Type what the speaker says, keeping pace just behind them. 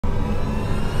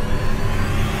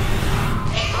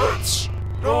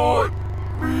Not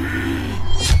me.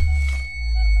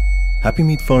 Happy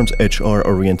Meat Farm's HR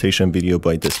orientation video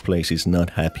by this place is not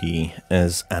happy,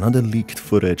 as another leaked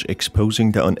footage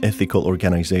exposing the unethical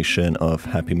organization of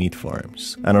Happy Meat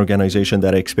Farms. An organization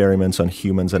that experiments on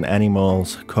humans and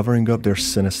animals, covering up their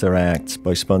sinister acts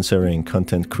by sponsoring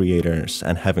content creators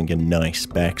and having a nice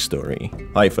backstory.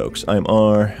 Hi folks, I'm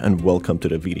R and welcome to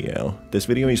the video. This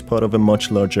video is part of a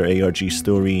much larger ARG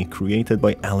story created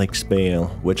by Alex Bale,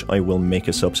 which I will make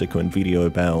a subsequent video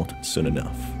about soon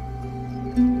enough.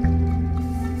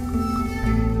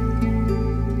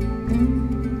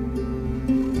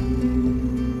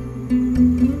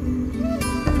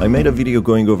 I made a video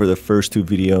going over the first two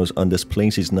videos on This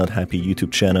Place Is Not Happy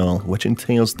YouTube channel, which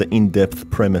entails the in-depth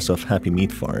premise of Happy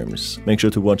Meat Farms. Make sure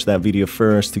to watch that video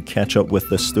first to catch up with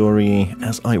the story,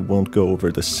 as I won't go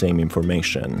over the same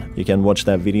information. You can watch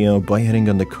that video by hitting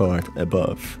on the card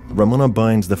above. Ramona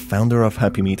Bynes, the founder of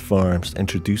Happy Meat Farms,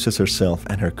 introduces herself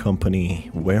and her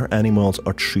company, where animals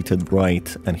are treated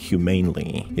right and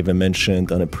humanely. Even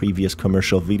mentioned on a previous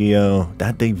commercial video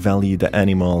that they value the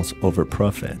animals over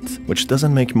profit, which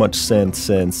doesn't make much sense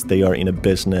since they are in a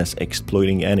business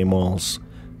exploiting animals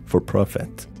for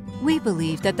profit. We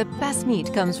believe that the best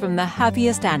meat comes from the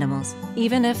happiest animals,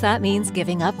 even if that means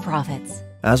giving up profits.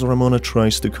 As Ramona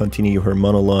tries to continue her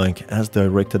monologue, as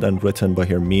directed and written by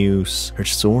her muse, her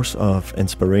source of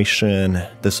inspiration,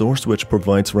 the source which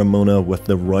provides Ramona with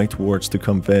the right words to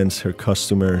convince her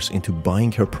customers into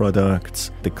buying her products,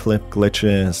 the clip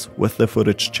glitches, with the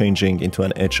footage changing into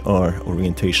an HR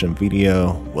orientation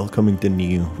video welcoming the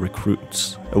new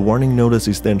recruits. A warning notice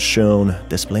is then shown,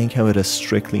 displaying how it is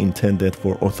strictly intended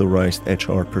for authorized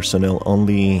HR personnel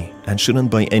only, and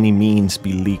shouldn't by any means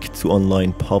be leaked to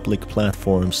online public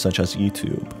platforms such as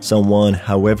YouTube. Someone,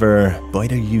 however, by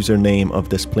the username of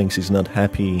This Place Is Not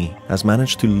Happy, has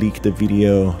managed to leak the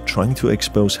video, trying to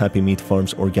expose Happy Meat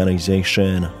Farms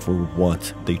organization for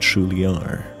what they truly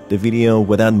are. The video,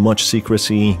 without much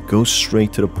secrecy, goes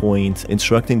straight to the point,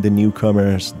 instructing the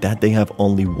newcomers that they have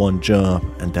only one job,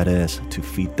 and that is to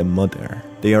feed the mother.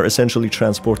 They are essentially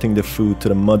transporting the food to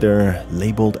the mother,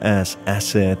 labeled as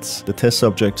assets, the test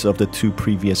subjects of the two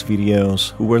previous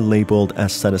videos, who were labeled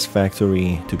as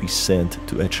satisfactory to be sent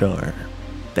to HR.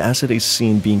 The asset is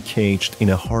seen being caged in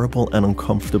a horrible and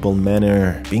uncomfortable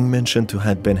manner, being mentioned to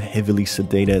have been heavily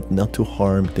sedated not to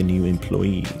harm the new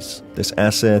employees. This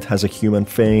asset has a human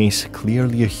face,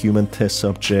 clearly a human test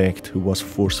subject who was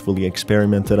forcefully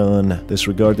experimented on,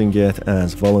 disregarding it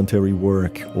as voluntary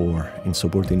work or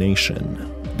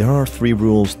insubordination. There are 3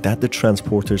 rules that the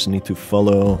transporters need to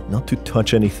follow: not to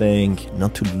touch anything,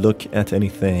 not to look at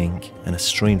anything, and a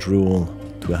strange rule: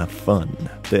 to have fun.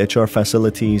 The HR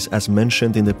facilities, as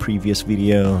mentioned in the previous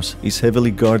videos, is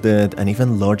heavily guarded and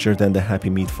even larger than the Happy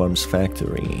Meat Farms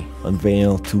factory.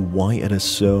 Unveil to why it is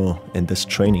so in this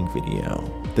training video.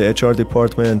 The HR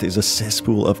department is a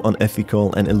cesspool of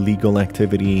unethical and illegal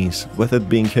activities, with it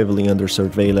being heavily under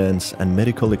surveillance and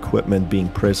medical equipment being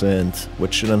present,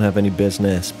 which shouldn't have any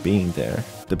business being there.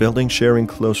 The building, sharing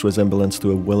close resemblance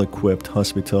to a well-equipped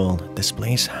hospital,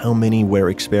 displays how many were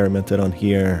experimented on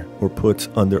here or put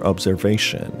under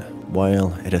observation,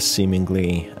 while it is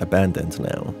seemingly abandoned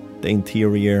now. The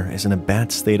interior is in a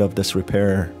bad state of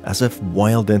disrepair, as if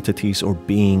wild entities or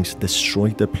beings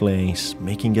destroyed the place,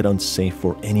 making it unsafe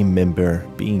for any member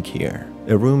being here.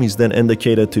 A room is then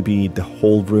indicated to be the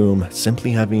whole room,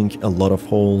 simply having a lot of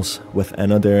holes, with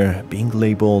another being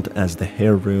labeled as the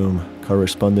hair room,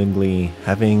 correspondingly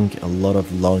having a lot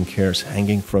of long hairs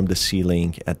hanging from the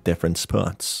ceiling at different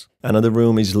spots. Another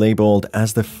room is labeled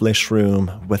as the flesh room,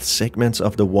 with segments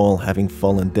of the wall having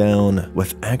fallen down,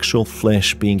 with actual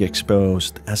flesh being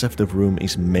exposed, as if the room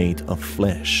is made of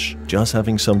flesh, just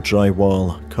having some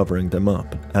drywall covering them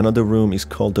up. Another room is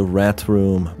called the rat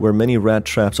room, where many rat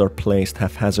traps are placed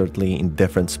haphazardly in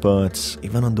different spots,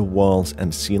 even on the walls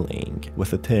and ceiling,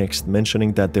 with a text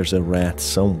mentioning that there's a rat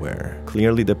somewhere,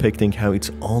 clearly depicting how it's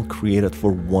all created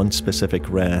for one specific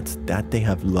rat that they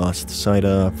have lost sight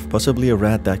of, possibly a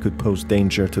rat that could pose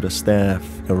danger to the staff,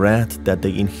 a rat that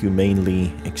they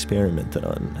inhumanely experimented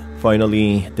on.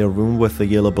 Finally, the room with the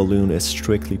yellow balloon is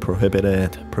strictly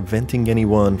prohibited, preventing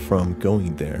anyone from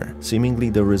going there, seemingly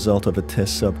the result of a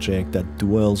test subject that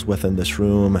dwells within this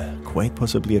room, quite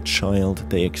possibly a child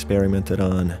they experimented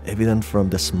on, evident from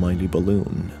the smiley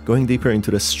balloon. Going deeper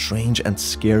into the strange and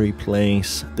scary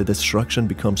place, the destruction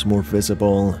becomes more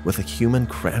visible, with a human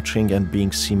crouching and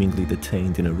being seemingly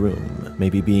detained in a room,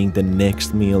 maybe being the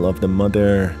next meal of the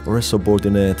mother or a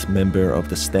subordinate member of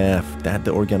the staff that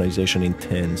the organization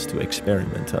intends to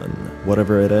experiment on.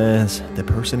 Whatever it is, the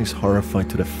person is horrified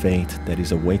to the fate that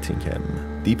is awaiting him.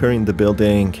 Deeper in the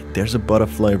building, there's a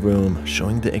butterfly room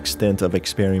showing the extent of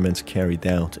experiments carried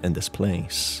out in this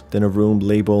place. Then a room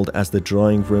labeled as the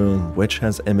drawing room, which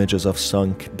has images of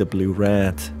Sunk the Blue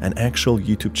Rat, an actual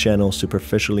YouTube channel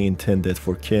superficially intended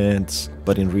for kids,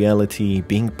 but in reality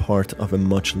being part of a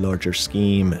much larger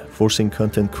scheme, forcing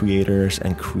content creators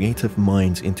and creative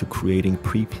minds into creating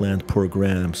pre-planned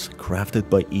programs crafted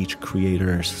by each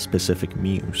creator's specific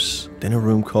muse. Then a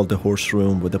room called the horse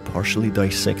room with a partially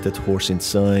dissected horse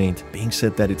inside, being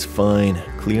said that it's fine,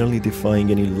 clearly defying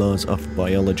any laws of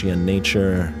biology and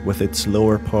nature, with its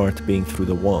lower part being through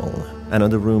the wall.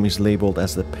 Another room is labeled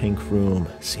as the pink room,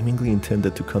 seemingly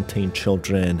intended to contain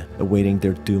children awaiting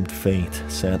their doomed fate,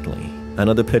 sadly.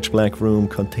 Another pitch black room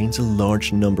contains a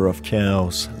large number of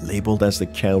cows, labeled as the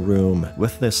cow room,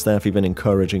 with the staff even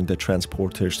encouraging the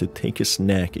transporters to take a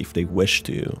snack if they wish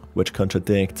to, which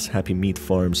contradicts Happy Meat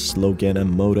Farm's slogan and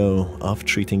motto of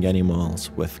treating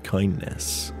animals with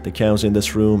kindness. The cows in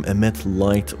this room emit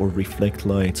light or reflect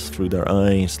lights through their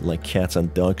eyes like cats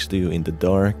and dogs do in the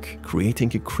dark,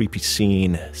 creating a creepy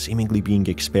scene, seemingly being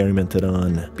experimented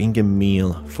on, being a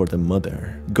meal for the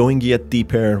mother. Going yet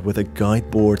deeper with a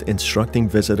guide board instructing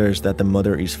visitors that the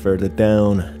mother is further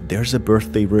down, there's a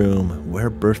birthday room where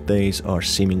birthdays are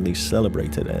seemingly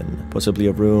celebrated in, possibly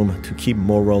a room to keep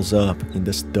morals up in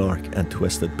this dark and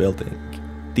twisted building.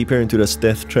 Deeper into this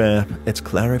death trap, it's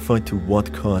clarified to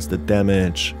what caused the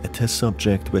damage, a test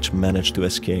subject which managed to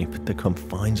escape the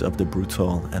confines of the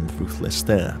brutal and ruthless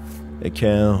staff. A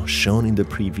cow shown in the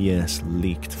previous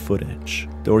leaked footage.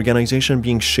 The organization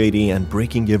being shady and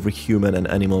breaking every human and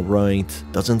animal right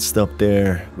doesn't stop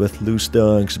there, with loose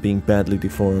dogs being badly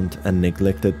deformed and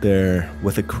neglected there,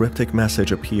 with a cryptic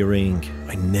message appearing,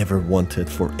 "I never wanted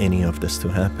for any of this to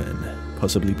happen,"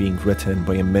 possibly being written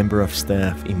by a member of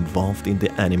staff involved in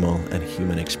the animal and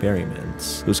human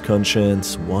experiments, whose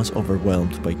conscience was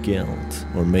overwhelmed by guilt.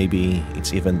 Or maybe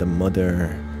it's even the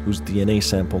mother, whose DNA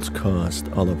samples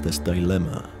caused all of this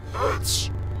dilemma. It's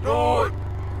not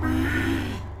me.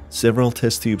 Several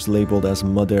test tubes labeled as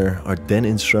mother are then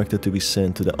instructed to be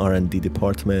sent to the R&D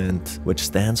department, which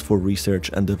stands for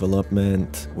research and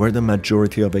development, where the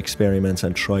majority of experiments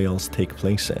and trials take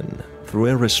place in. Through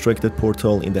a restricted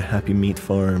portal in the Happy Meat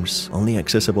Farms, only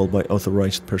accessible by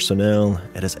authorized personnel,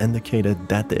 it is indicated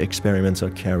that the experiments are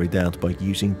carried out by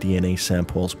using DNA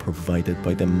samples provided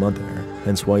by the mother,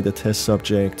 hence why the test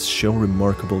subjects show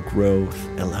remarkable growth,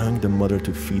 allowing the mother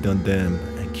to feed on them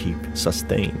and keep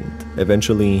sustained.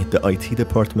 Eventually, the IT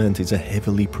department is a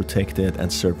heavily protected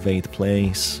and surveyed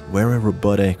place, where a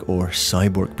robotic or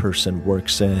cyborg person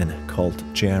works in called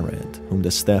Jared, whom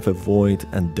the staff avoid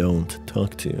and don't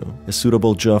talk to. A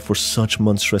suitable job for such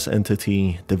monstrous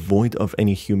entity, devoid of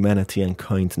any humanity and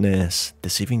kindness,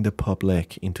 deceiving the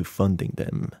public into funding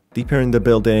them. Deeper in the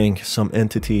building, some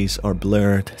entities are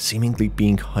blurred, seemingly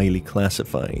being highly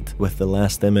classified, with the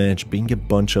last image being a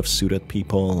bunch of suited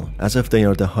people, as if they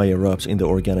are the higher-ups in the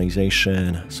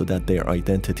organization, so that their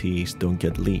identities don't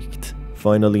get leaked.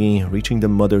 Finally, reaching the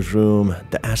mother's room,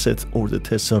 the asset or the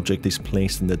test subject is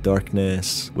placed in the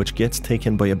darkness, which gets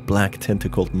taken by a black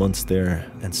tentacled monster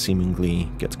and seemingly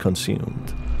gets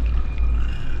consumed.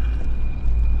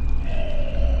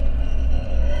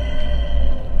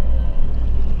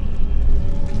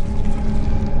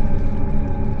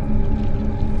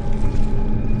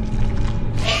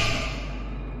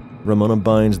 Ramona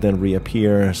Bynes then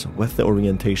reappears, with the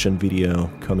orientation video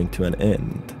coming to an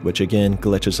end, which again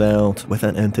glitches out with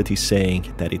an entity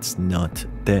saying that it's not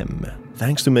them.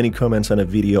 Thanks to many comments on a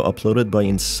video uploaded by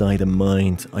Inside a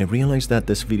Mind, I realized that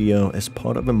this video is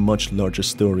part of a much larger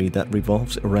story that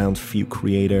revolves around few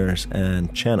creators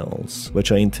and channels,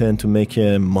 which I intend to make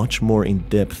a much more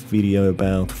in-depth video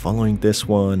about following this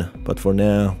one, but for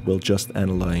now, we'll just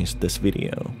analyze this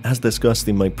video. As discussed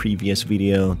in my previous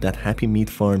video, that Happy Meat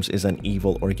Farms is an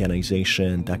evil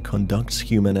organization that conducts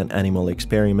human and animal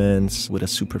experiments with a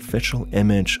superficial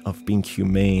image of being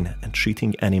humane and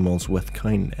treating animals with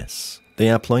kindness. They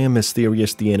apply a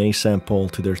mysterious DNA sample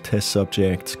to their test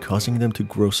subjects, causing them to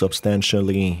grow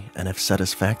substantially and if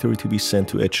satisfactory to be sent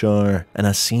to HR, and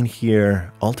as seen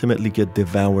here, ultimately get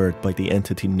devoured by the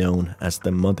entity known as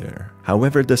the mother.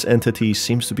 However, this entity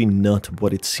seems to be not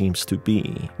what it seems to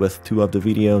be, with 2 of the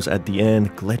videos at the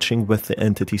end glitching with the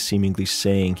entity seemingly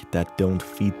saying that don't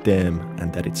feed them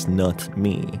and that it's not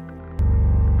me.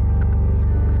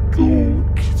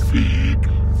 Don't feed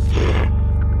them.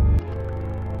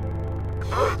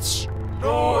 That's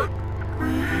not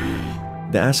me.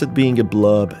 The asset being a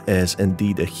blob is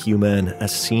indeed a human,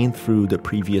 as seen through the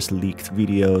previous leaked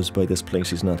videos by This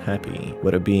Place Is Not Happy,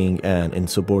 whether being an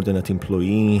insubordinate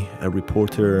employee, a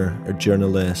reporter, a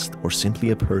journalist, or simply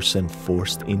a person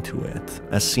forced into it.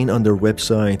 As seen on their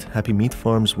website, Happy Meat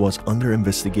Farms was under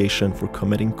investigation for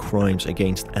committing crimes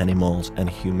against animals and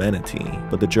humanity,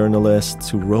 but the journalists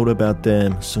who wrote about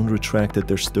them soon retracted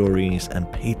their stories and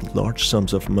paid large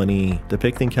sums of money,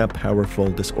 depicting how powerful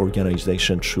this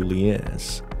organization truly is.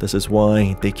 This is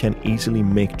why they can easily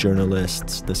make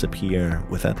journalists disappear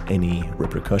without any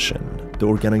repercussion. The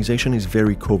organization is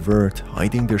very covert,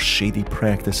 hiding their shady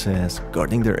practices,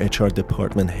 guarding their HR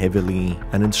department heavily,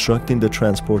 and instructing the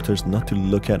transporters not to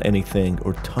look at anything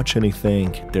or touch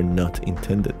anything they're not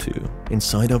intended to.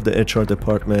 Inside of the HR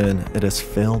department, it is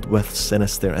filled with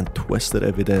sinister and twisted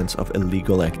evidence of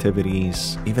illegal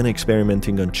activities, even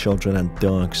experimenting on children and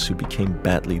dogs who became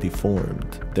badly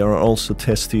deformed. There are also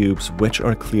test tubes which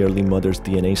are clearly mother's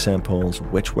DNA samples,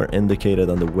 which were indicated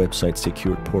on the website's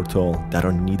secured portal, that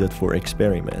are needed for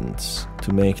experiments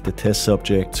to make the test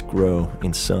subjects grow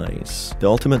in size. The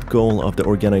ultimate goal of the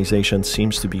organization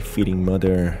seems to be feeding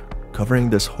mother, covering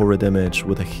this horrid image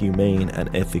with a humane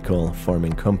and ethical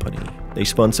farming company. They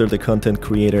sponsor the content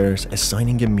creators,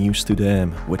 assigning a muse to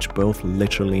them, which both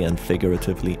literally and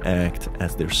figuratively act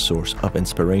as their source of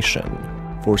inspiration,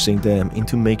 forcing them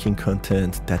into making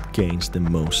content that gains the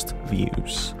most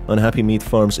views. On Happy Meat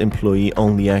Farms'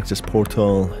 employee-only access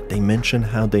portal, they mention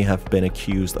how they have been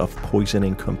accused of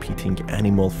poisoning competing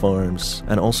animal farms,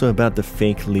 and also about the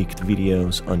fake leaked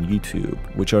videos on YouTube,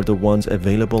 which are the ones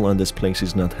available on This Place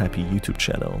Is Not Happy YouTube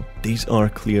channel. These are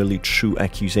clearly true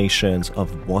accusations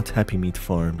of what Happy Meat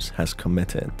Farms has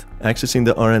committed. Accessing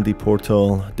the R&D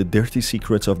portal, the dirty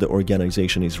secrets of the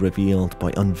organization is revealed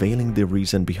by unveiling the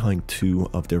reason behind 2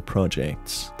 of their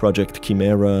projects. Project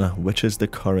Chimera, which is the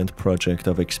current project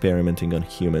of experimenting on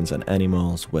humans and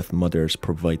animals with mothers'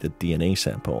 provided DNA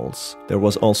samples. There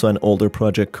was also an older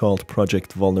project called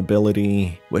Project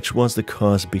Vulnerability, which was the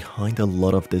cause behind a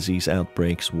lot of disease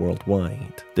outbreaks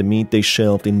worldwide. The meat they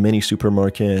shelved in many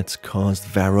supermarkets caused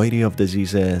variety of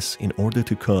diseases in order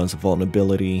to cause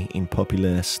vulnerability in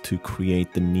populace to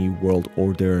create the new world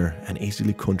order and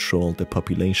easily control the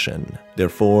population.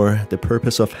 Therefore, the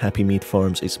purpose of Happy Meat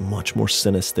Farms is much more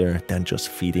sinister than just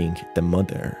feeding the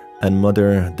mother. And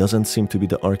mother doesn't seem to be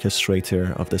the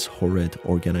orchestrator of this horrid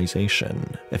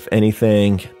organization. If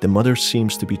anything, the mother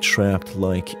seems to be trapped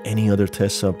like any other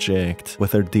test subject,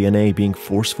 with her DNA being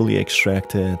forcefully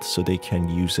extracted so they can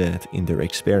use it in their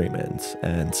experiments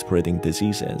and spreading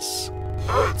diseases.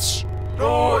 That's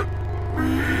not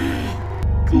me.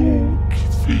 Don't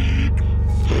feed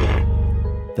them.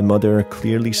 The mother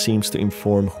clearly seems to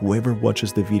inform whoever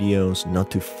watches the videos not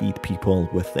to feed people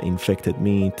with the infected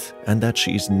meat, and that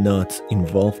she is not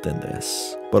involved in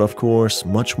this. But of course,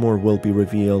 much more will be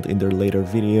revealed in their later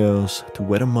videos to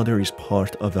whether mother is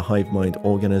part of a hive mind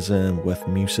organism with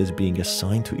muses being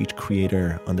assigned to each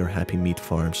creator under Happy Meat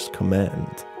Farms'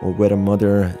 command, or whether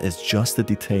mother is just a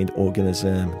detained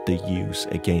organism they use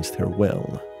against her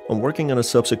will. I'm working on a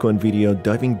subsequent video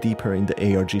diving deeper in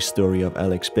the ARG story of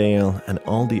Alex Bale and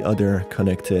all the other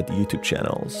connected YouTube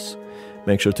channels.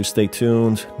 Make sure to stay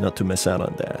tuned not to miss out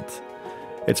on that.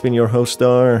 It's been your host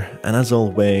Star, and as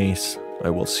always, I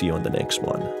will see you on the next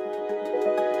one.